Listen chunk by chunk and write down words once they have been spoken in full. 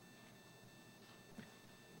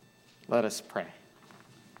Let us pray.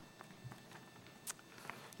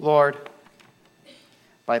 Lord,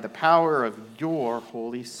 by the power of your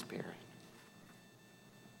Holy Spirit,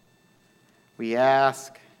 we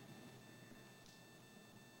ask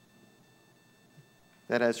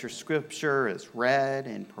that as your scripture is read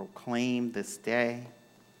and proclaimed this day,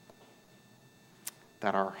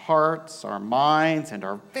 that our hearts, our minds, and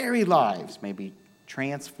our very lives may be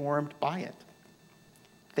transformed by it.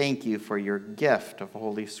 Thank you for your gift of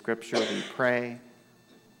Holy Scripture, we pray.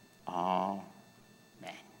 Amen.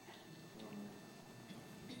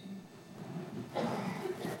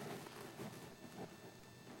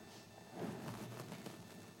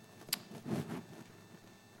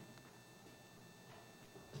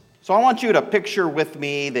 So I want you to picture with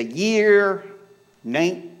me the year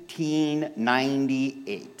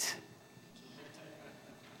 1998.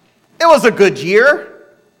 It was a good year.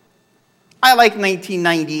 I like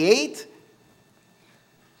 1998.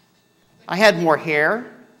 I had more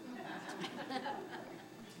hair.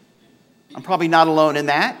 I'm probably not alone in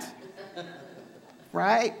that.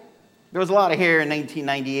 Right? There was a lot of hair in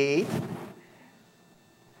 1998.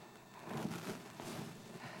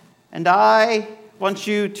 And I want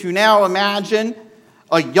you to now imagine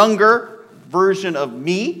a younger version of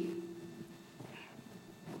me.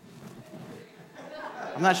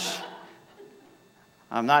 I'm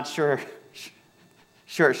not sure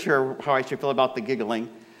how I should feel about the giggling.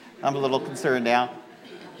 I'm a little concerned now.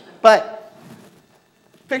 But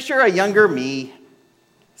picture a younger me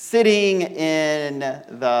sitting in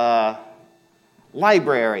the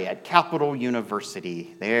library at Capital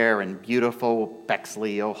University there in beautiful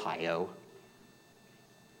Bexley, Ohio.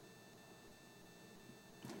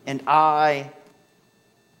 And I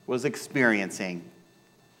was experiencing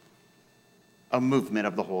a movement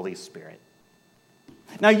of the Holy Spirit.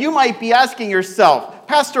 Now, you might be asking yourself,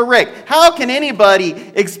 Pastor Rick, how can anybody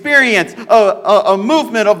experience a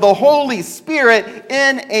movement of the Holy Spirit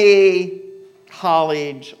in a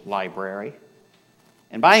college library?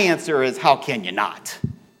 And my answer is, how can you not?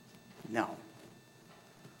 No.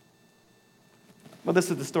 Well,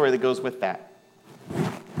 this is the story that goes with that.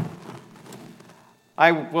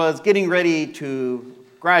 I was getting ready to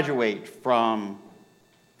graduate from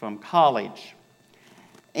college,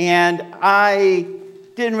 and I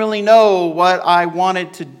didn't really know what I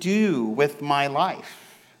wanted to do with my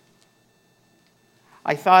life.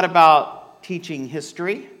 I thought about teaching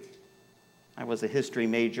history. I was a history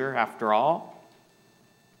major, after all.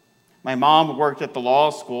 My mom worked at the law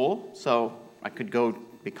school, so I could go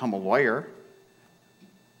become a lawyer.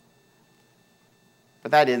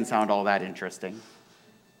 But that didn't sound all that interesting.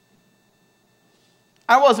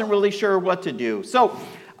 I wasn't really sure what to do. So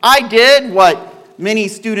I did what many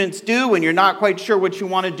students do when you're not quite sure what you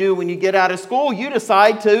want to do when you get out of school. You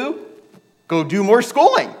decide to go do more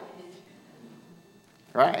schooling.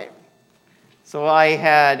 Right? So I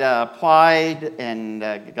had applied and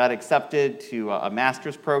got accepted to a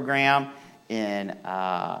master's program in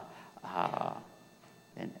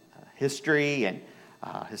history and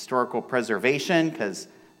historical preservation because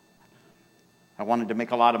I wanted to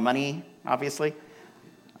make a lot of money, obviously.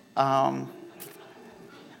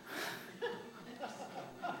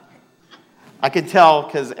 I can tell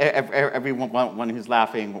because everyone who's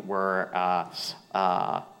laughing were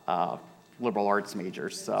liberal arts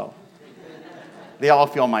majors, so they all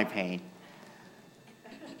feel my pain.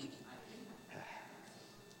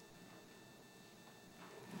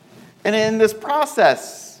 And in this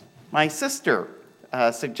process, my sister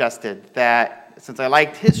suggested that since I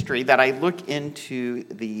liked history, that I look into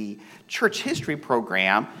the church history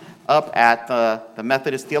program up at the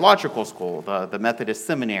Methodist Theological School, the Methodist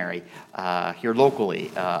Seminary here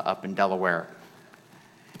locally up in Delaware.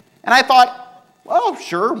 And I thought, well,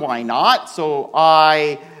 sure, why not? So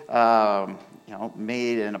I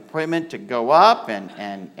made an appointment to go up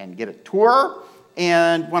and get a tour.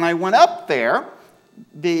 And when I went up there,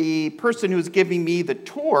 the person who was giving me the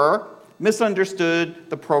tour misunderstood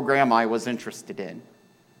the program I was interested in.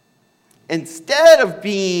 Instead of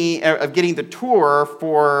getting the tour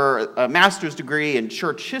for a master's degree in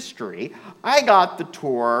church history, I got the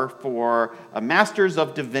tour for a Master's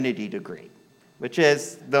of Divinity degree, which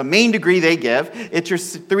is the main degree they give. It's your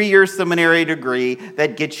 3-year seminary degree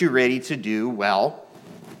that gets you ready to do, well,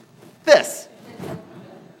 this.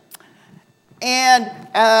 And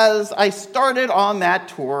as I started on that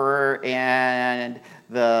tour and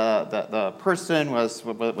the person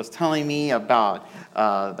was telling me about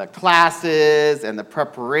the classes and the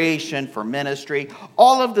preparation for ministry,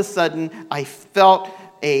 all of a sudden I felt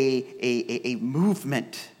a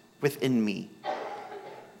movement within me.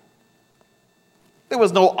 There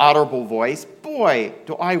was no audible voice. Boy,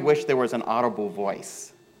 do I wish there was an audible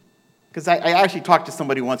voice. Because I actually talked to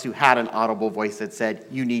somebody once who had an audible voice that said,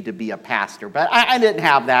 you need to be a pastor. But I didn't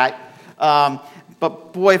have that.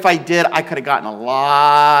 But boy, if I did, I could have gotten a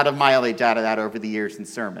lot of mileage out of that over the years in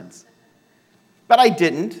sermons. But I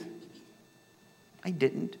didn't.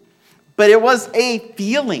 But it was a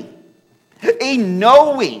feeling, a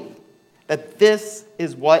knowing that this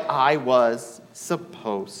is what I was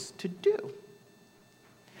supposed to do.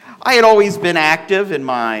 I had always been active in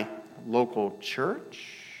my local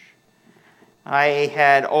church. I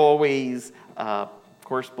had always, of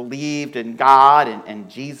course, believed in God and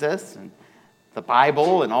Jesus and the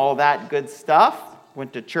Bible and all that good stuff.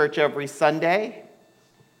 Went to church every Sunday.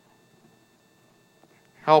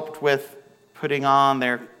 Helped with putting on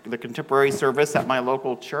the contemporary service at my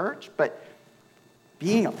local church. But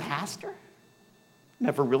being a pastor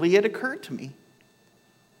never really had occurred to me.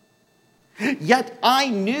 Yet I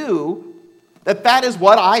knew that is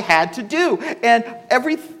what I had to do. And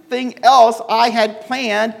everything else I had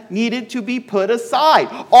planned needed to be put aside.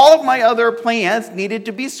 All of my other plans needed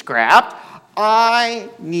to be scrapped. I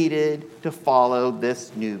needed to follow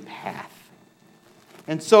this new path.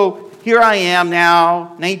 And so here I am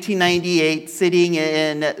now, 1998, sitting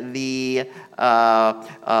in the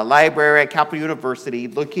library at Capital University,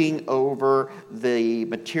 looking over the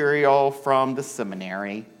material from the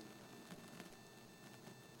seminary.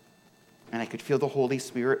 And I could feel the Holy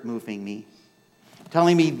Spirit moving me,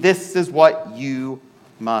 telling me this is what you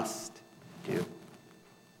must do.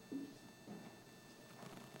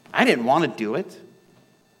 I didn't want to do it.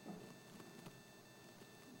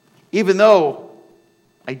 Even though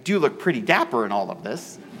I do look pretty dapper in all of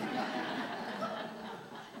this.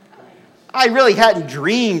 I really hadn't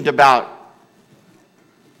dreamed about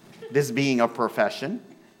this being a profession.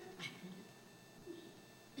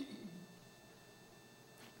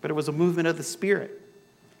 But it was a movement of the Spirit.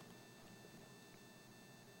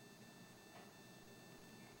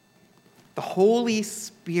 The Holy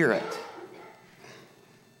Spirit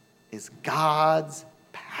is God's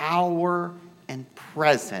power and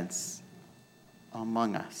presence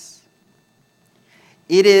among us.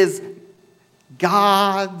 It is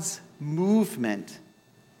God's movement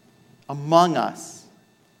among us.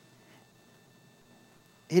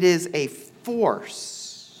 It is a force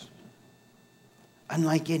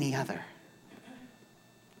unlike any other.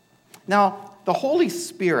 Now, the Holy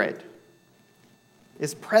Spirit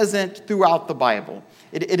is present throughout the Bible.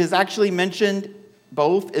 It is actually mentioned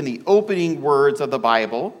both in the opening words of the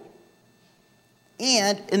Bible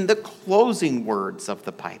and in the closing words of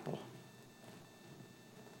the Bible.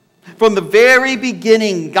 From the very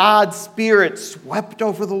beginning, God's Spirit swept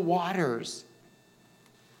over the waters.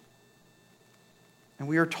 And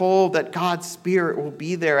we are told that God's Spirit will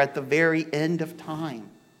be there at the very end of time.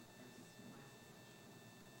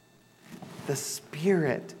 The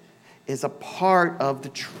Spirit is a part of the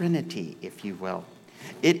Trinity, if you will.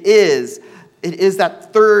 It is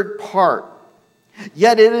that third part.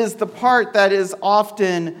 Yet it is the part that is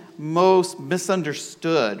often most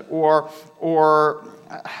misunderstood or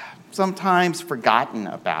sometimes forgotten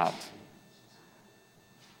about.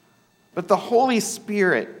 But the Holy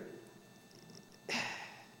Spirit,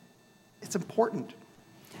 it's important.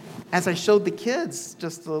 As I showed the kids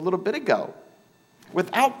just a little bit ago,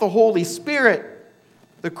 without the Holy Spirit,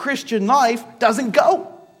 the Christian life doesn't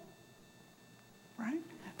go. Right?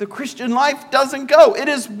 The Christian life doesn't go. It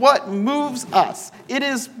is what moves us. It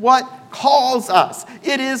is what calls us.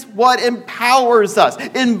 It is what empowers us,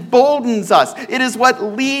 emboldens us. It is what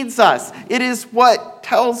leads us. It is what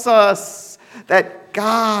tells us that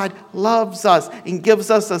God loves us and gives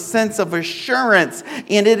us a sense of assurance.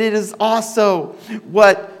 And it is also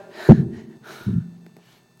what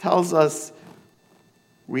tells us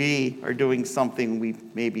we are doing something we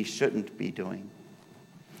maybe shouldn't be doing.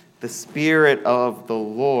 The Spirit of the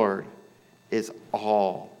Lord is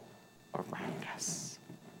all around us.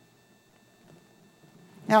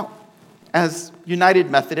 Now, as United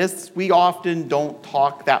Methodists, we often don't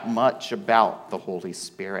talk that much about the Holy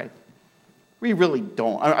Spirit. We really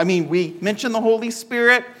don't. I mean, we mention the Holy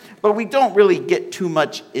Spirit, but we don't really get too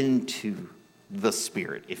much into the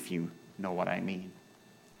Spirit, if you know what I mean.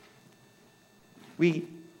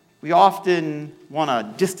 We often want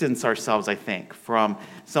to distance ourselves, I think, from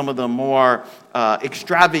some of the more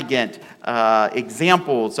extravagant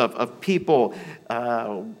examples of people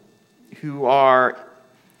who are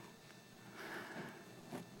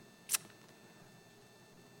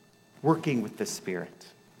working with the Spirit.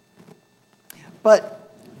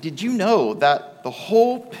 But did you know that the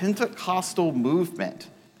whole Pentecostal movement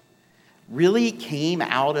really came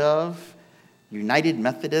out of United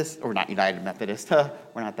Methodist, or not United Methodist,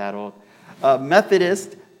 we're not that old,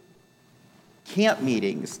 Methodist camp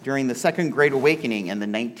meetings during the Second Great Awakening in the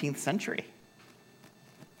 19th century.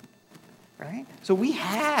 Right? So we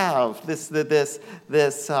have this DNA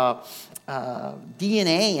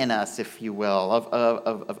in us, if you will,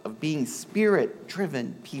 of being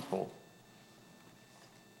spirit-driven people.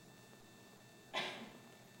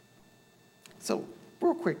 So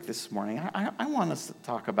real quick this morning, I want us to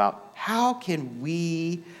talk about how can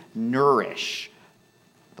we nourish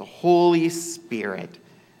the Holy Spirit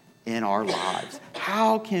in our lives?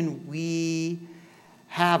 How can we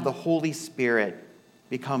have the Holy Spirit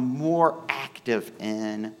become more active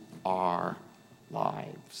in our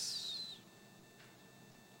lives?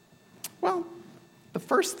 Well, the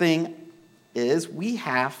first thing is we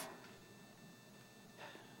have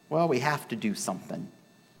to do something.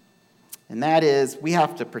 And that is, we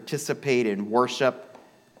have to participate in worship,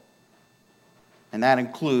 and that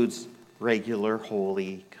includes regular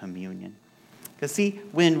Holy Communion. Because see,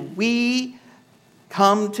 when we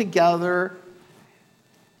come together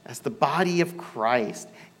as the body of Christ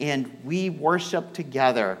and we worship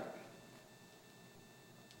together,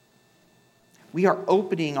 we are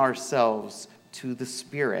opening ourselves to the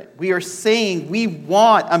Spirit. We are saying we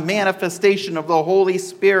want a manifestation of the Holy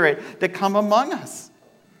Spirit to come among us.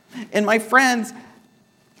 And my friends,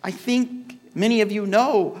 I think many of you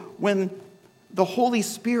know when the Holy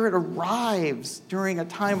Spirit arrives during a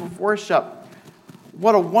time of worship,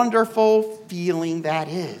 what a wonderful feeling that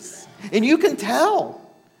is. And you can tell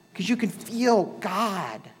because you can feel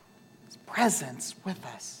God's presence with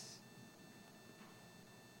us.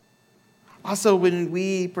 Also, when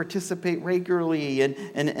we participate regularly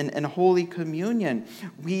in Holy Communion,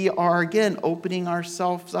 we are, again, opening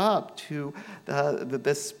ourselves up to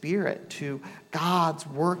the Spirit, to God's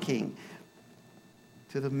working,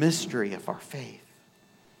 to the mystery of our faith.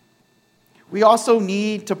 We also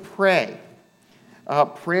need to pray.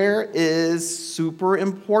 Prayer is super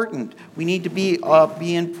important. We need to be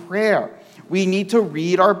in prayer. We need to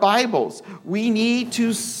read our Bibles. We need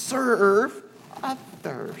to serve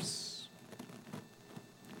others.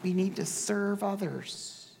 We need to serve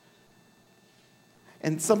others.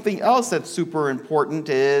 And something else that's super important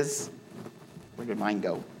is, where did mine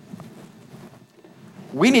go?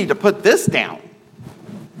 We need to put this down,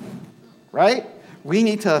 right? We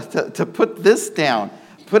need to put this down,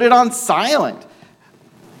 put it on silent.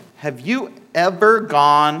 Have you ever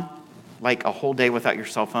gone like a whole day without your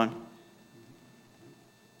cell phone?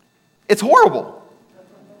 It's horrible.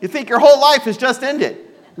 You think your whole life has just ended.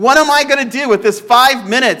 What am I going to do with this 5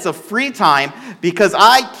 minutes of free time because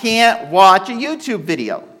I can't watch a YouTube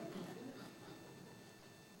video?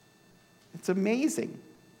 It's amazing.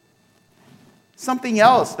 Something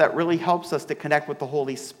else that really helps us to connect with the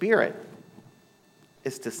Holy Spirit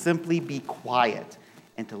is to simply be quiet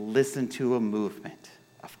and to listen to a movement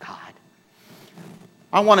of God.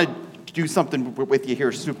 I want to do something with you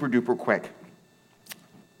here super duper quick.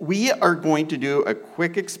 We are going to do a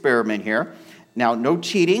quick experiment here. Now, no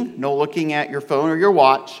cheating, no looking at your phone or your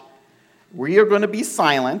watch. We are going to be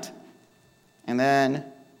silent, and then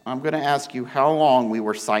I'm going to ask you how long we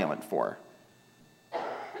were silent for.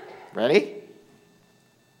 Ready?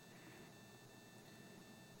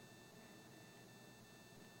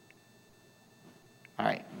 All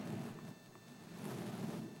right.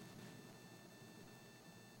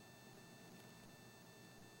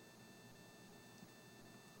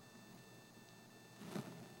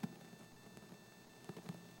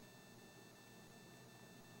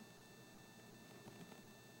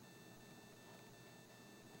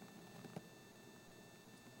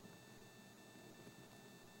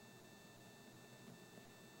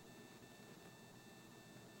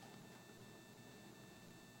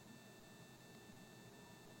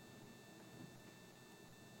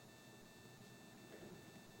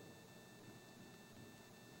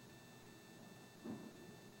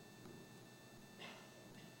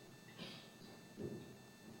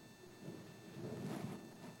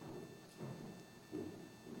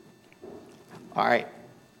 All right.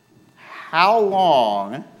 How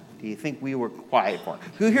long do you think we were quiet for?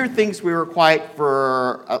 Who here thinks we were quiet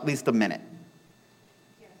for at least a minute?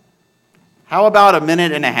 How about a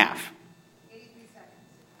minute and a half?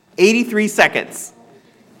 83 seconds.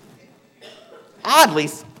 Oddly,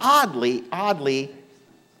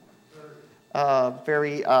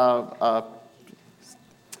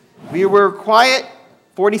 we were quiet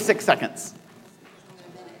 46 seconds.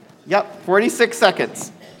 Yep, 46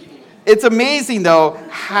 seconds. It's amazing, though,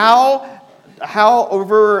 how how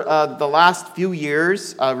over the last few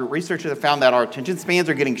years, researchers have found that our attention spans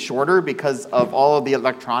are getting shorter because of all of the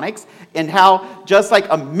electronics, and how just like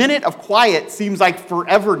a minute of quiet seems like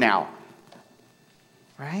forever now,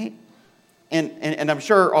 right? And I'm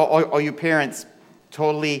sure all you parents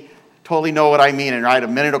totally know what I mean, and right, a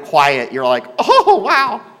minute of quiet, you're like, oh,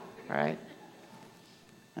 wow, right?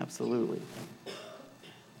 Absolutely.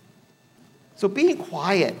 So being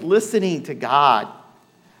quiet, listening to God.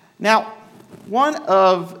 Now, one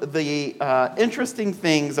of the interesting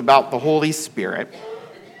things about the Holy Spirit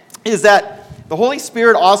is that the Holy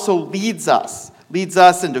Spirit also leads us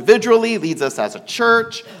individually, leads us as a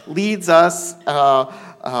church, leads us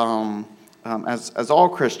as all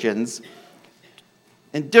Christians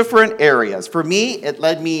in different areas. For me, it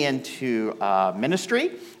led me into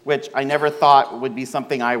ministry, which I never thought would be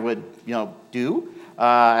something I would do.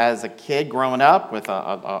 As a kid growing up with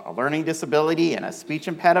a learning disability and a speech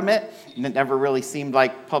impediment, and it never really seemed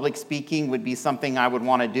like public speaking would be something I would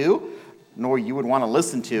want to do, nor you would want to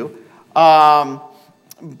listen to.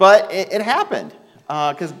 But it happened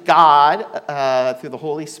because God, through the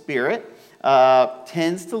Holy Spirit,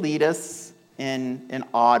 tends to lead us in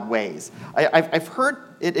odd ways. I've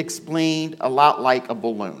heard it explained a lot like a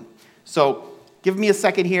balloon. So give me a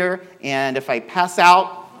second here, and if I pass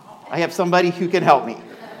out, I have somebody who can help me.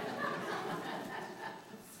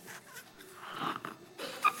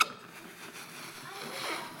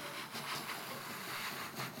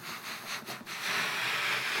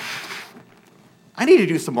 I need to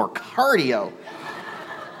do some more cardio.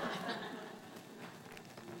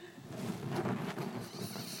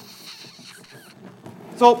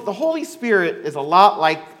 So the Holy Spirit is a lot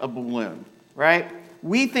like a balloon, right?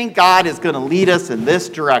 We think God is going to lead us in this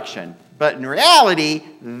direction. But in reality,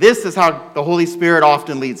 this is how the Holy Spirit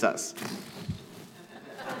often leads us.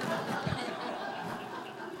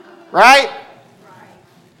 Right?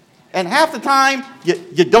 And half the time,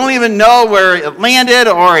 you don't even know where it landed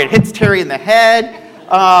or it hits Terry in the head.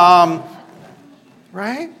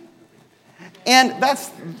 Right? And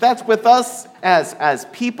that's with us as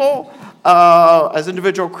people, as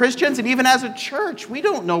individual Christians, and even as a church. We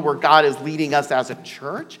don't know where God is leading us as a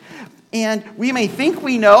church. And we may think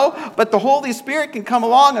we know, but the Holy Spirit can come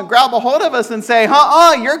along and grab a hold of us and say,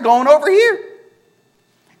 you're going over here.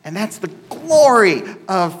 And that's the glory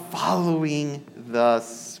of following the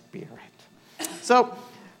Spirit. So,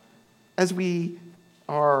 as we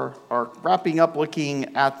are wrapping up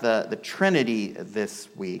looking at the Trinity this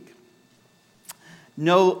week,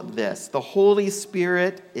 know this: the Holy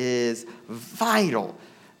Spirit is vital,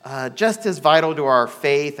 just as vital to our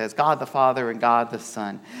faith as God the Father and God the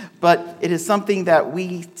Son. But it is something that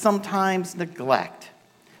we sometimes neglect.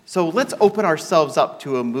 So let's open ourselves up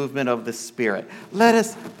to a movement of the Spirit. Let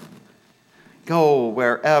us go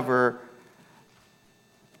wherever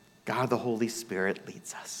God the Holy Spirit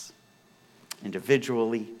leads us,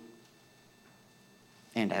 individually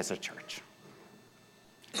and as a church.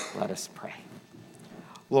 Let us pray.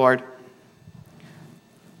 Lord,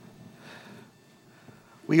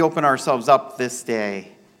 we open ourselves up this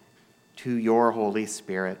day to your Holy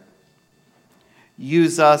Spirit.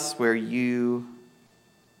 Use us where you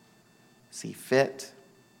see fit.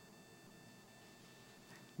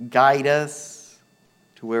 Guide us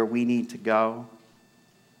to where we need to go.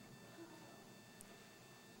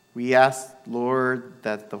 We ask, Lord,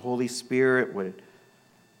 that the Holy Spirit would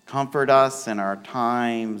comfort us in our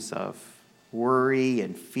times of worry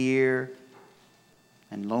and fear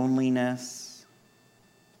and loneliness.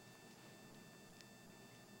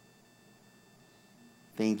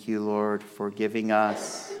 Thank you, Lord, for giving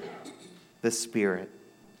us the Spirit,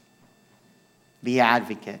 the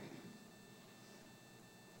advocate,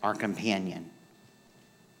 our companion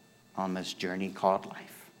on this journey called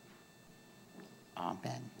life.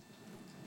 Amen.